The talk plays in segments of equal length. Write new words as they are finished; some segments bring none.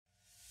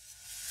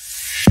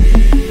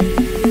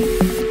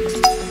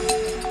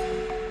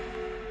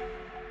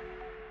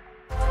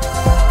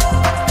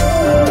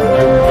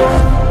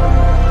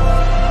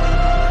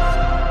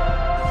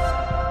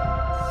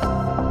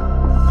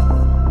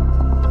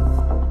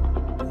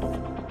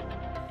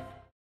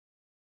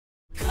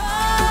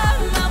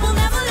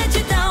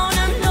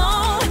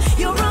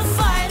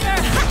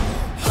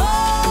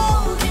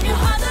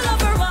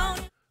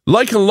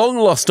Like a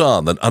long-lost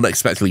aunt that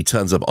unexpectedly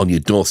turns up on your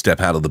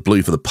doorstep out of the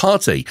blue for the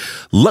party,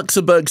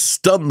 Luxembourg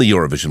stunned the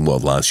Eurovision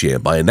world last year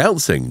by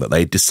announcing that they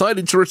had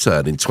decided to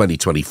return in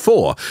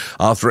 2024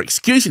 after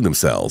excusing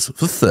themselves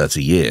for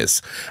 30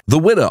 years. The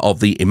winner of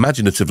the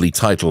imaginatively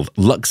titled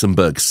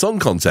Luxembourg Song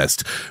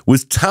Contest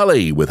was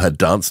Tali with her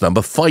dance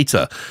number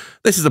Fighter.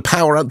 This is a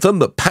power anthem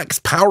that packs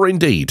power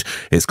indeed.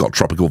 It's got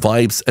tropical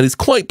vibes and is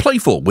quite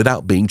playful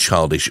without being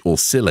childish or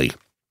silly.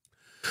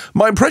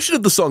 My impression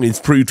of the song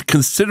improved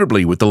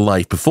considerably with the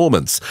live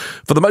performance.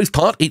 For the most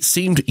part, it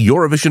seemed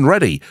Eurovision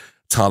ready.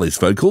 Tali's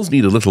vocals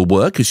need a little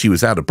work as she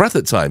was out of breath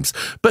at times,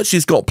 but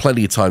she's got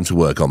plenty of time to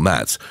work on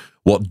that.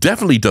 What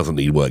definitely doesn't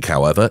need work,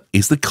 however,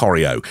 is the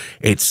choreo.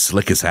 It's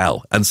slick as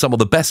hell, and some of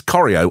the best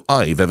choreo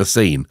I've ever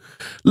seen.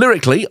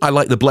 Lyrically, I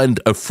like the blend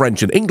of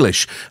French and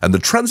English, and the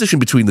transition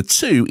between the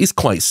two is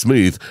quite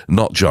smooth,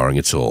 not jarring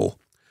at all.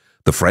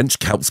 The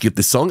French helps give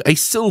this song a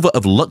silver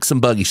of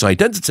Luxembourgish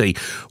identity,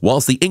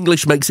 whilst the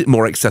English makes it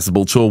more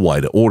accessible to a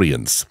wider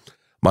audience.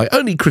 My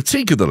only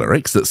critique of the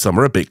lyrics that some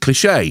are a bit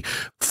cliché.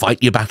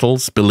 Fight your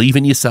battles, believe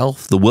in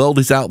yourself, the world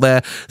is out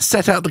there,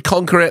 set out to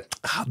conquer it.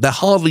 They're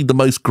hardly the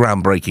most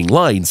groundbreaking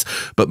lines,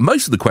 but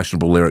most of the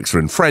questionable lyrics are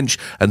in French,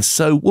 and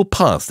so will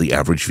pass the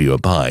average viewer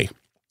by.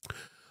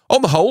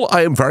 On the whole,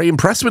 I am very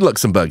impressed with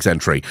Luxembourg's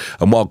entry,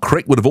 and while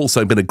Crick would have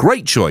also been a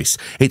great choice,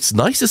 it's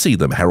nice to see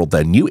them herald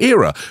their new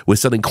era with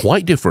something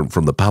quite different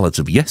from the ballads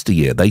of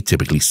yesteryear they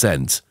typically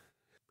sent.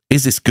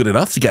 Is this good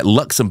enough to get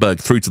Luxembourg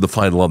through to the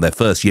final on their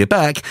first year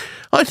back?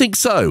 I think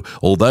so,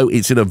 although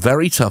it's in a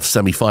very tough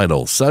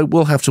semi-final, so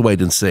we'll have to wait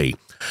and see.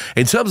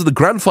 In terms of the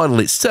grand final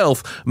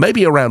itself,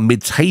 maybe around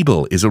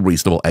mid-table is a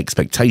reasonable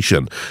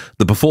expectation.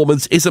 The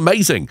performance is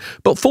amazing,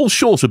 but falls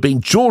short of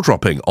being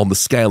jaw-dropping on the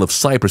scale of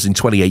Cyprus in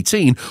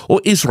 2018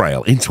 or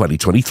Israel in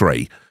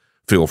 2023.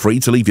 Feel free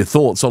to leave your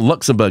thoughts on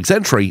Luxembourg's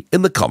entry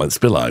in the comments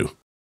below.